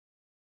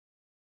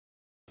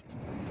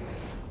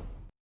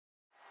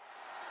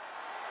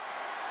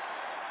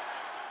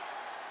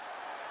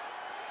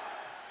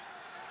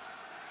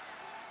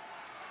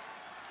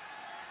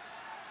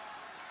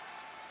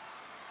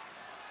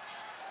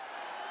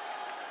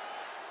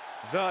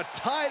The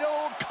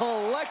title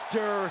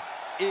collector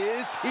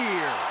is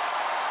here.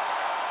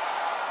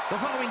 The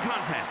following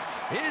contest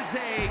is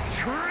a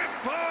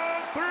triple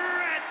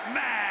threat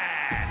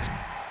match.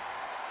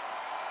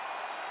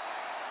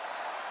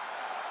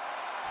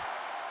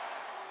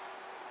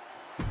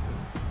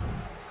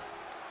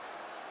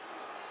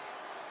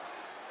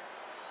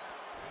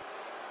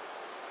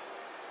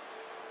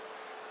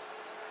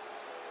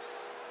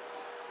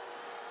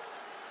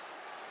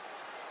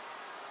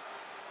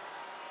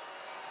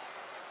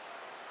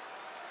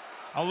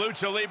 A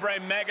Lucha Libre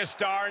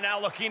megastar now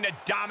looking to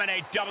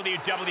dominate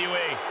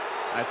WWE.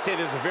 I'd say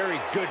there's a very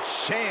good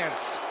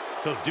chance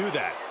he'll do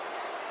that.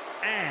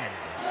 And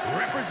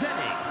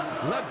representing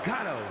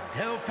Legado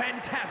del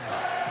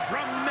Fantasma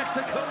from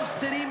Mexico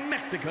City,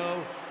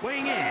 Mexico,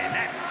 weighing in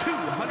at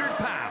 200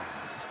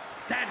 pounds,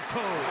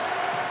 Santos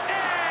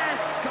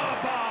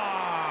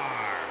Escobar.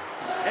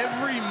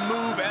 Every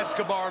move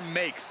Escobar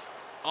makes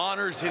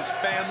honors his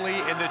family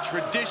and the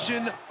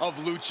tradition of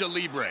Lucha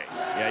Libre.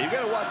 Yeah, you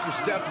gotta watch your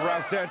step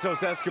around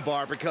Santos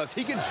Escobar because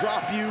he can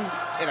drop you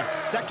in a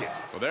second.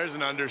 Well, there's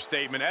an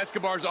understatement.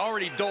 Escobar's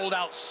already doled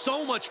out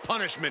so much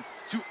punishment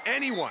to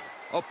anyone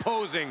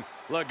opposing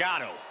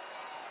Legado.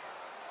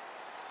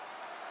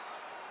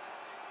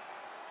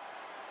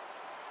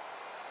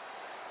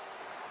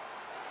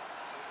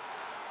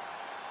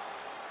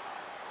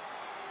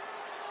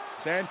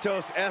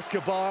 Santos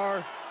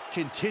Escobar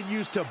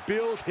continues to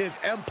build his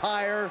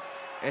empire,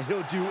 and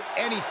he'll do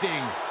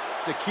anything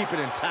to keep it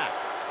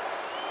intact.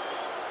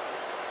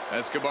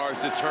 Escobar is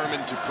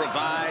determined to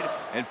provide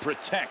and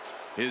protect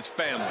his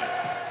family.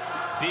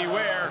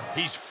 Beware,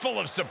 he's full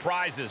of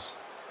surprises.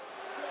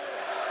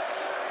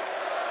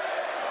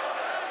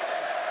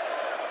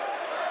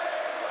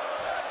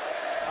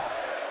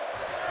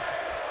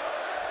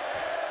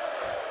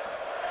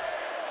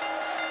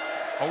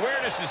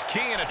 Awareness is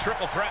key in a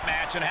triple threat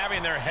match, and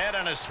having their head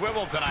on a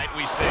swivel tonight,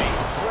 we see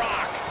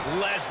Brock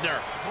Lesnar,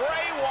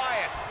 Bray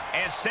Wyatt,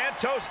 and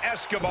Santos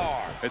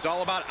Escobar. It's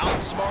all about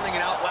outsmarting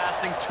and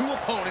outlasting two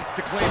opponents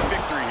to claim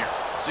victory here.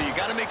 So you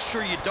got to make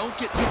sure you don't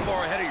get too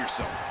far ahead of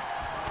yourself.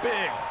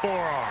 Big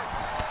forearm.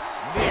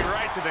 Knee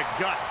right to the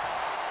gut.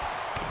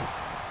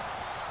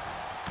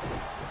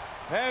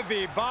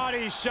 Heavy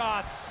body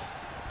shots.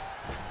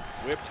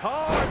 Whipped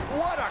hard.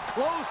 What a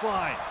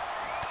clothesline.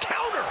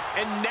 Counter,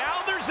 and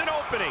now there's an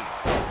opening.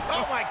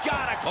 Oh my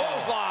God, a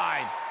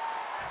clothesline.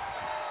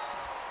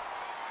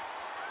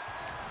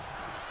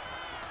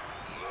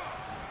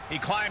 He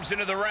climbs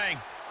into the ring.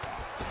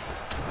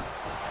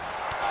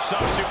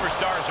 Some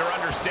superstars are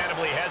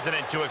understandably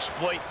hesitant to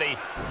exploit the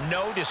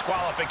no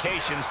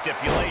disqualification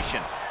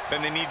stipulation.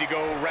 Then they need to go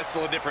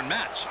wrestle a different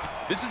match.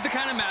 This is the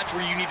kind of match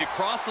where you need to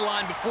cross the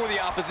line before the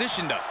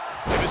opposition does.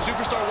 If a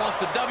superstar wants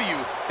the W,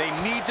 they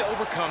need to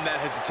overcome that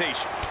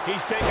hesitation.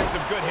 He's taking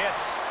some good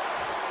hits.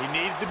 He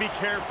needs to be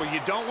careful.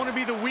 You don't want to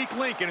be the weak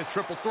link in a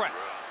triple threat.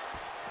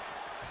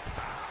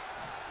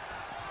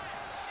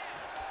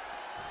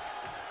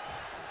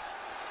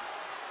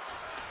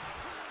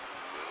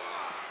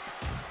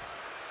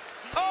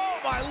 Oh,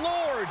 my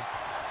Lord!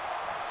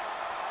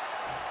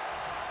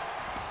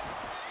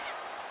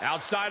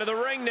 Outside of the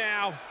ring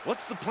now.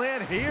 What's the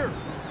plan here?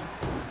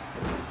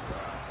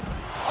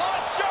 Oh,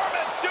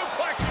 German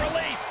suplex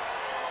release!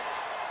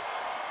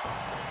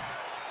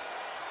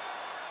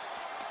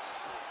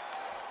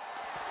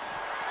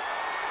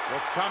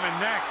 What's coming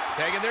next?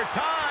 Taking their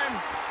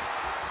time.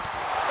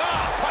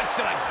 Oh, punch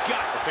to the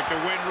gut. Took the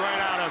wind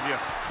right out of you.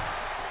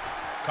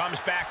 Comes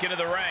back into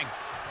the ring.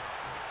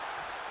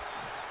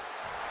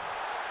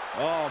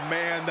 Oh,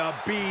 man, the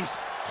beast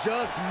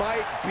just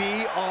might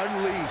be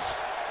unleashed.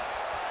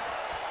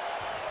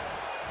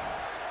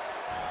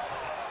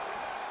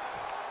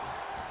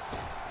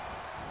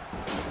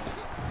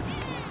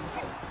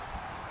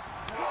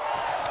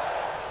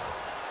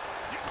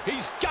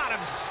 He's got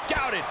him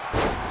scouted.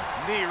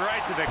 Knee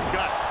right to the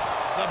gut.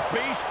 The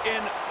beast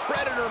in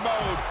predator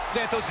mode.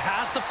 Santos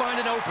has to find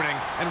an opening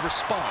and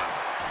respond.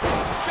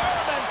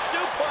 German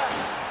suplex.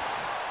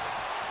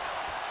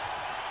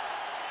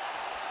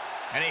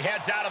 And he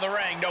heads out of the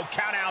ring. No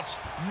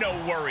countouts, no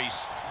worries.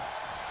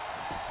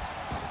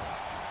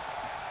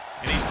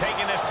 And he's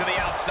taking this to the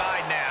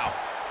outside now.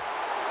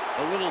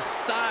 A little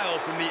style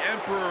from the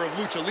Emperor of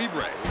Lucha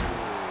Libre.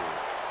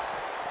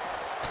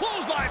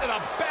 Clothesline to the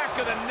back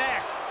of the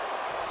neck.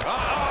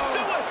 Uh-oh.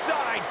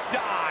 Suicide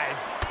dive.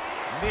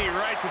 Knee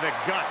right to the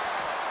gut.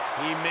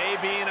 He may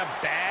be in a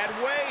bad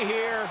way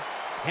here.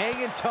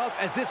 Hanging tough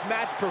as this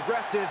match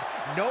progresses.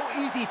 No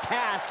easy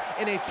task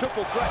in a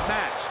triple threat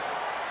match.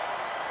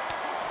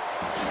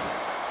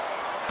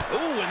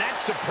 Ooh, and that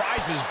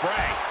surprises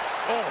Bray.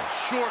 Oh,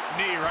 short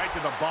knee right to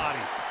the body.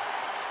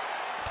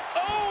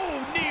 Oh,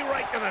 knee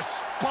right to the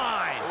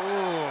spine.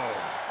 Oh.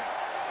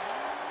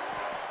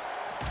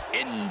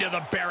 Into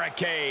the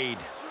barricade.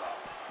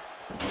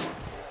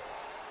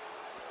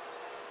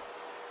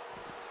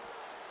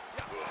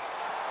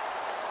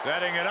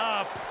 Setting it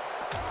up.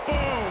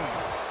 Boom.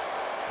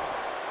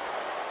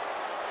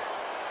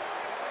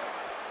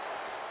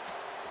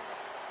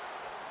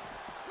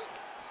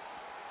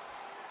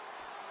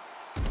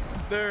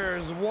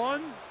 There's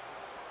one.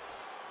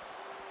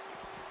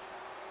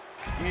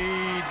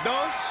 Y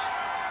dos.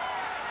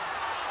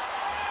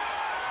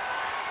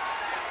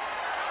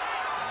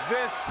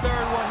 This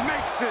third one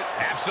makes it.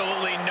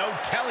 Absolutely no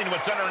telling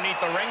what's underneath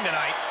the ring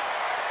tonight.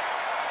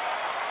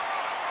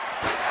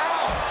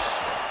 Ouch!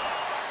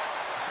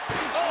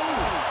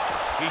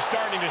 Oh! He's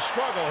starting to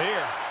struggle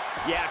here.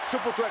 Yeah,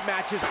 triple threat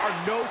matches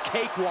are no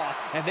cakewalk,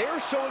 and they are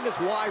showing us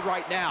why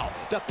right now.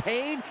 The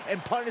pain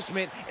and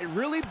punishment, it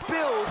really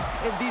builds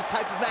in these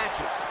type of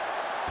matches.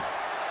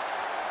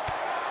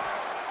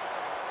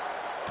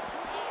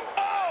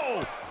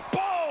 Oh!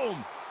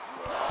 Boom!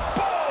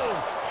 Boom!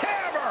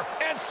 Hammer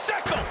and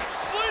sickle!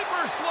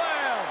 Sleeper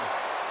slam!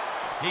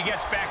 He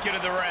gets back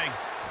into the ring.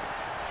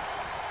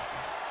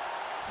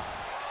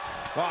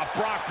 Oh,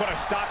 Brock put a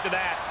stop to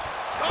that.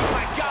 Oh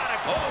my God, a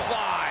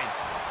clothesline!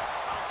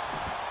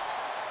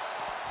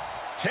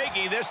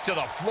 Taking this to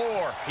the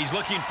floor. He's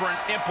looking for an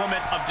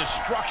implement of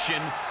destruction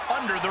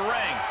under the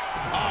ring.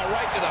 Oh,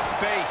 right to the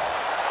face.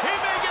 He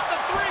may get the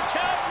 3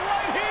 count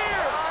right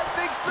here. I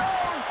think so.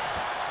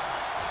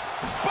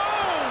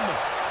 Boom!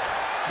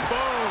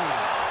 Boom!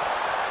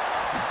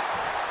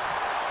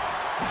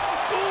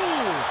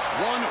 Ooh!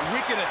 One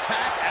wicked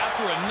attack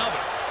after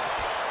another.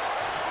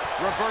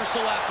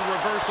 Reversal after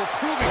reversal,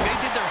 proving they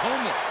did their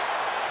homework.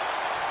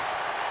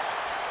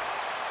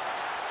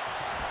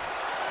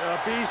 The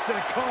Beast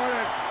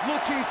incarnate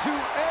looking to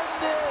end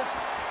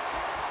this.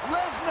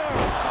 Lesnar.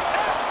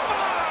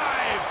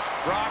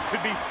 F5! Brock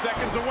could be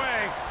seconds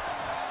away.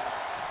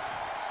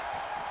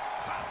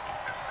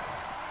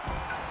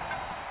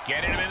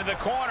 Getting him into the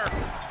corner.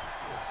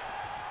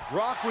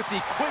 Brock with the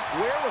quick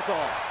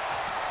wherewithal.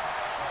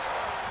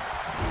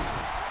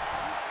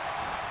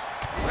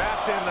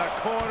 Wrapped in the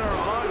corner,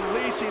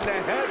 unleashing the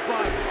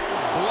headbutts,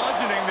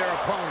 bludgeoning their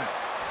opponent.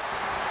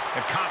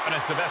 The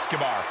confidence of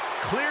Escobar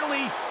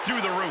clearly through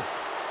the roof.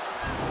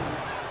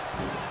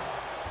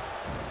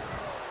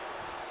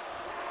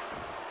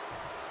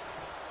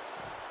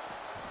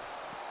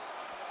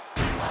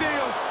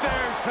 Steel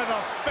stairs to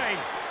the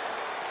face.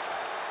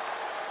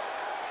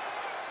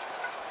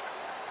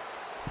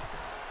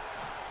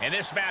 And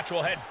this match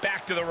will head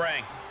back to the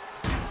ring.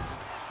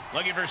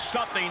 Looking for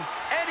something,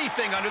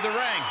 anything under the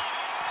ring.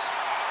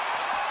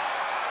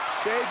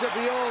 Shades of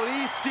the old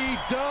EC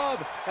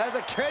dub as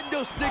a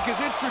kendo stick is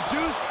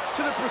introduced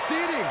to the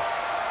proceedings.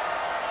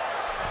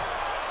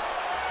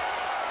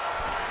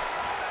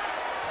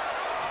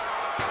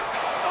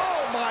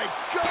 Oh my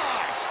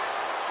gosh!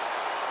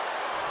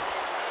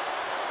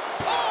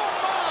 Oh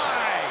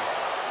my!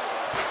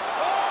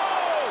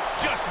 Oh!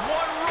 Just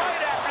one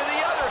right after the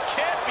other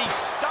can't be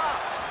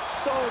stopped.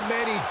 So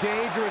many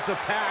dangerous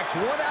attacks,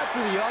 one after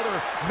the other,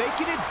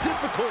 making it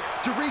difficult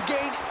to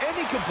regain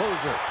any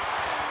composure.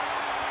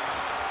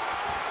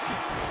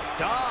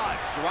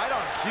 Dodged right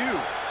on cue.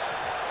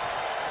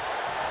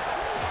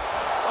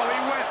 Oh, he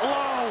went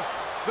low.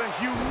 The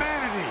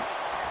humanity.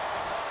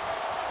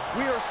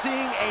 We are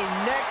seeing a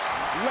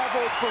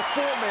next-level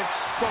performance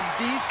from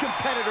these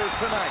competitors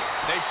tonight.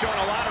 They've shown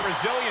a lot of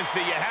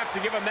resiliency. You have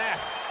to give them that.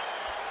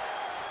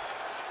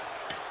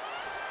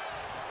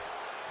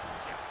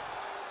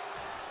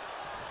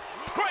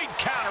 Great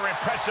counter.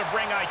 Impressive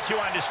ring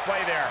IQ on display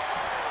there.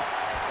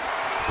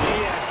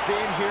 He has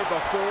been here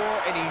before,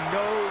 and he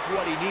knows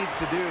what he needs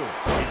to do.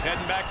 He's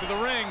heading back to the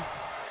ring.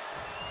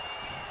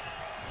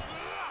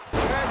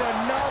 And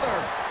another.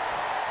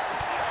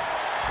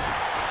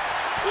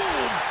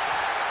 Boom.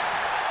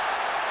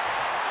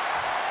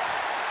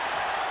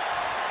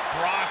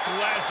 Brock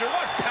Lesnar,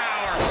 what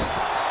power!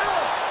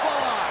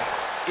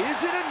 F5.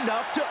 Is it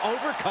enough to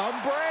overcome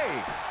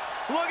Bray?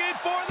 Looking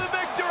for the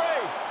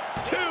victory.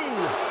 2.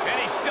 And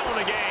he's still in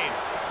the game.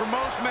 For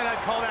most men,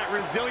 I'd call that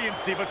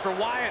resiliency, but for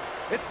Wyatt,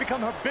 it's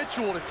become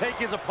habitual to take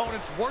his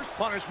opponent's worst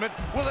punishment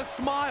with a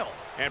smile.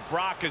 And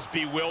Brock is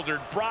bewildered.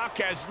 Brock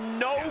has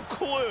no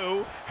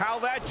clue how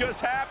that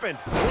just happened.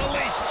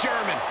 Release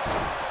German.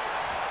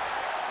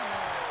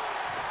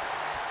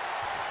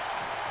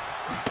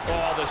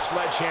 Oh, the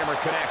sledgehammer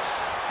connects.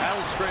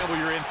 That'll scramble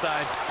your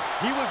insides.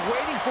 He was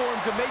waiting for him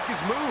to make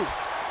his move.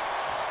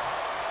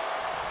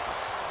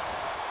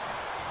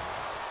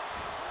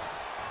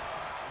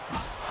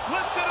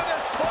 Listen to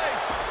this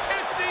place.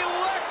 It's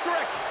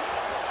electric.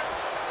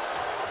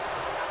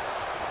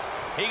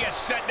 He gets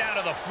set down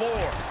to the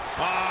floor.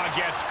 Ah,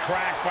 gets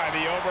cracked by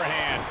the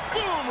overhand.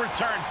 Boom,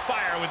 return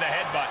fire with the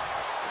headbutt.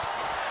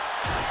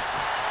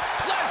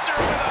 Lesnar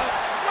with a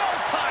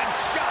well-timed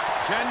shot.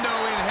 Kendo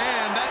in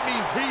hand, that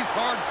means he's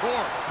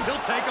hardcore.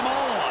 He'll take them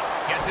all on.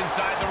 Gets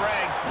inside the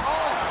ring.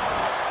 Oh,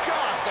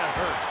 God, that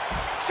hurt.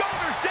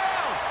 Shoulders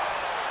down.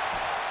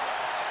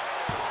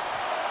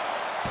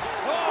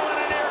 Oh, and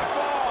a near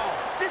fall.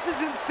 This is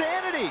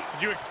insanity.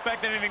 Did you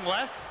expect anything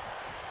less?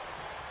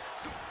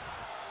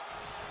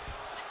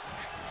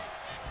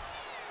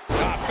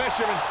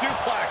 Fisherman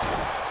suplex.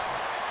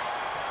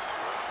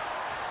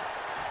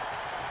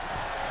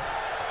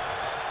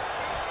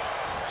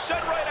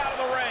 Sent right out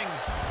of the ring.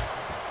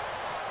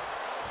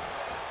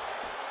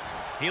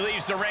 He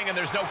leaves the ring, and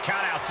there's no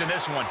countouts in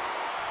this one.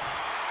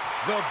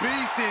 The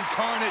Beast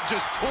incarnate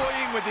just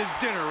toying with his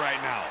dinner right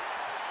now.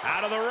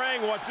 Out of the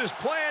ring, what's his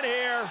plan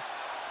here?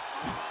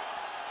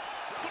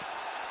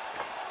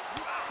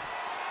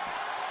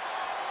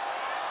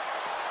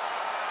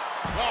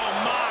 Oh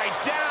my,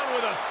 down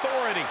with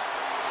authority.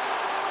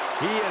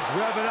 He is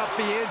revving up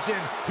the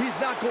engine. He's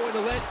not going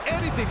to let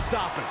anything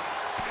stop him.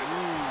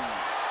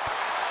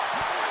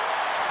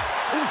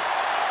 Oof.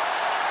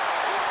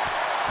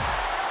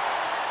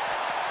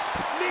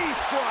 Knee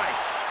strike.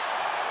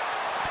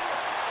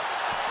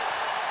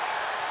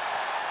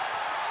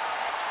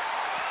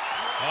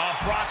 Oh,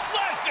 Brock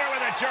Lesnar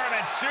with a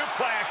German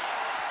suplex.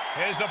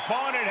 His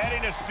opponent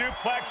heading to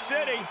Suplex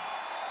City.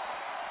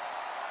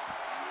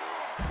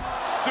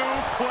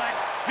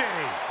 Suplex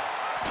City.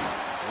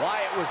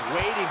 Wyatt was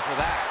waiting for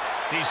that.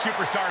 These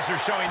superstars are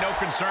showing no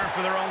concern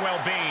for their own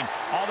well-being.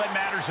 All that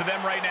matters to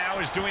them right now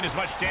is doing as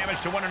much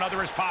damage to one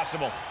another as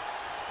possible.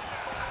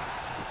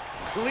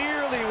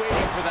 Clearly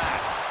waiting for that.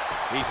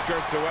 He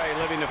skirts away,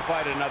 living to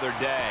fight another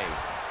day.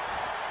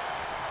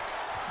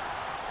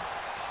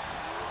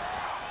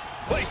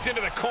 Placed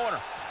into the corner.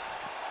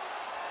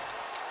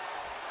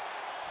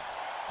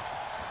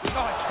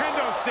 Oh, a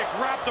kendo stick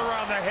wrapped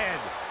around the head.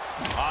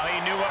 Oh,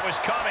 he knew what was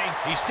coming.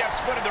 He steps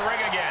foot in the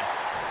ring again.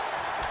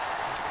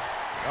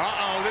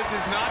 Uh-oh, this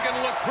is not going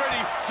to look pretty.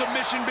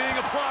 Submission being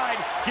applied.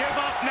 Give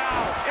up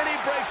now. And he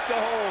breaks the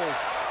hold.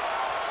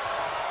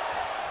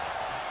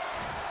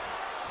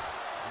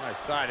 Nice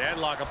side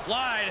headlock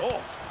applied. Oh,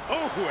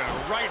 and a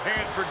right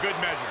hand for good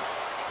measure.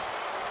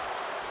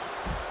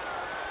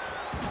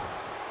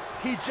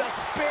 He just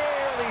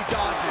barely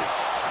dodges.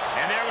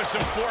 And there was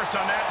some force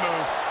on that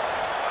move.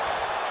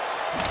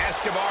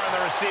 Escobar on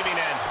the receiving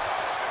end.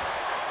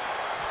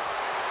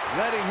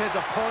 Letting his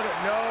opponent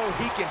know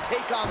he can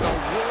take on the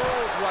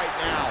world right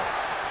now.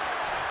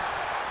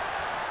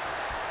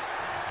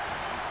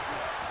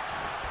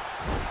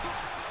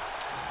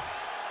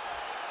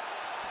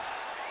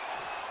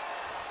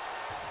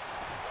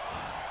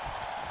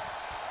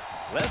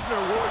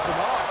 Lesnar wards him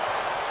off.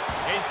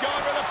 He's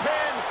going for the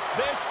pin.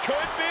 This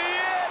could be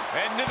it.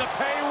 Into the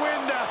pay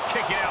window.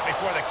 Kicking out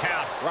before the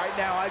count. Right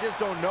now, I just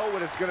don't know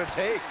what it's going to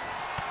take.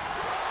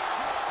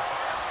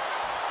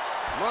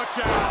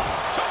 Look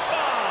out. Choke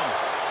bomb.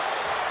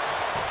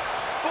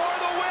 For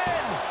the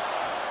win.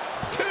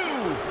 2.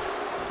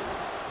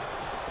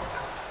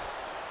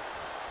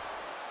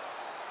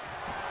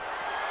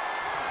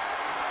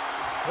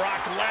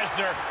 Brock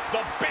Lesnar,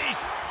 the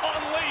Beast,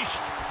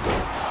 unleashed.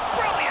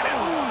 Brilliant.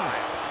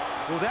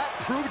 Well, that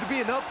proved to be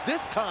enough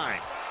this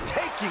time.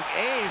 Taking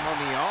aim on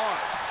the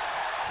arm.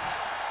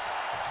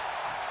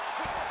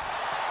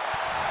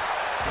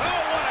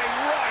 Oh, what a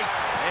right.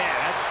 Man,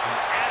 that's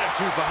some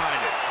attitude behind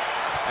it.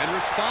 And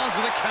responds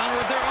with a counter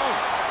of their own.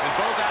 And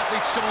both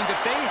athletes showing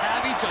that they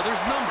have each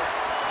other's number.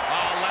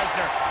 Oh,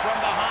 Lesnar from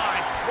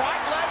behind.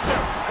 Brock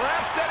Lesnar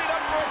perhaps setting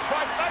up for a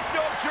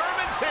trifecta of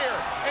Germans here.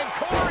 And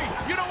Corey,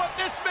 you know what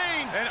this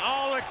means. An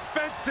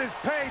all-expenses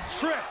paid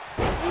trip.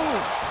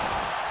 Ooh.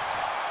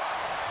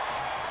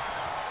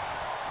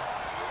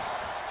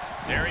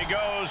 There he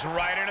goes,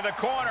 right into the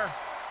corner.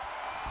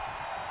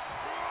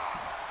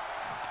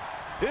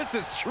 This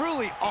is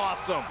truly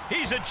awesome.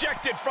 He's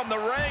ejected from the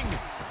ring.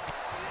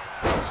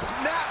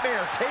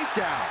 Snapmare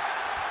takedown.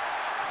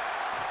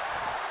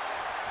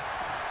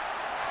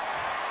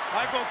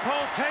 Michael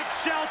Cole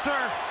takes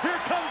shelter. Here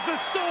comes the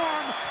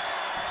storm.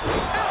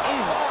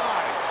 F5.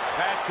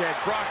 That's it.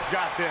 Brock's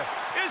got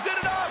this. Is it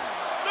enough?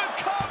 The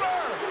cover!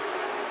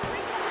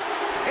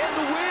 And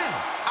the win.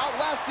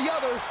 Outlast the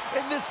others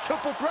in this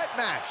triple threat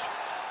match.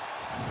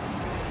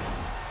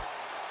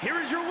 Here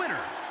is your winner,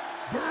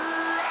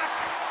 Brock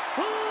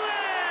Lesnar.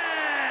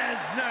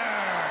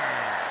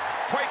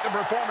 Quite the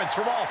performance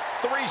from all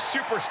 3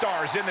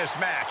 superstars in this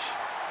match.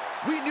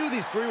 We knew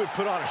these 3 would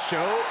put on a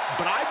show,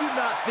 but I do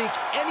not think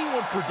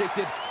anyone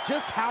predicted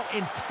just how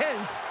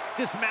intense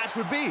this match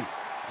would be.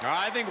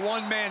 I think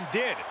one man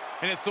did,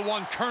 and it's the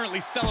one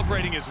currently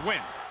celebrating his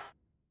win.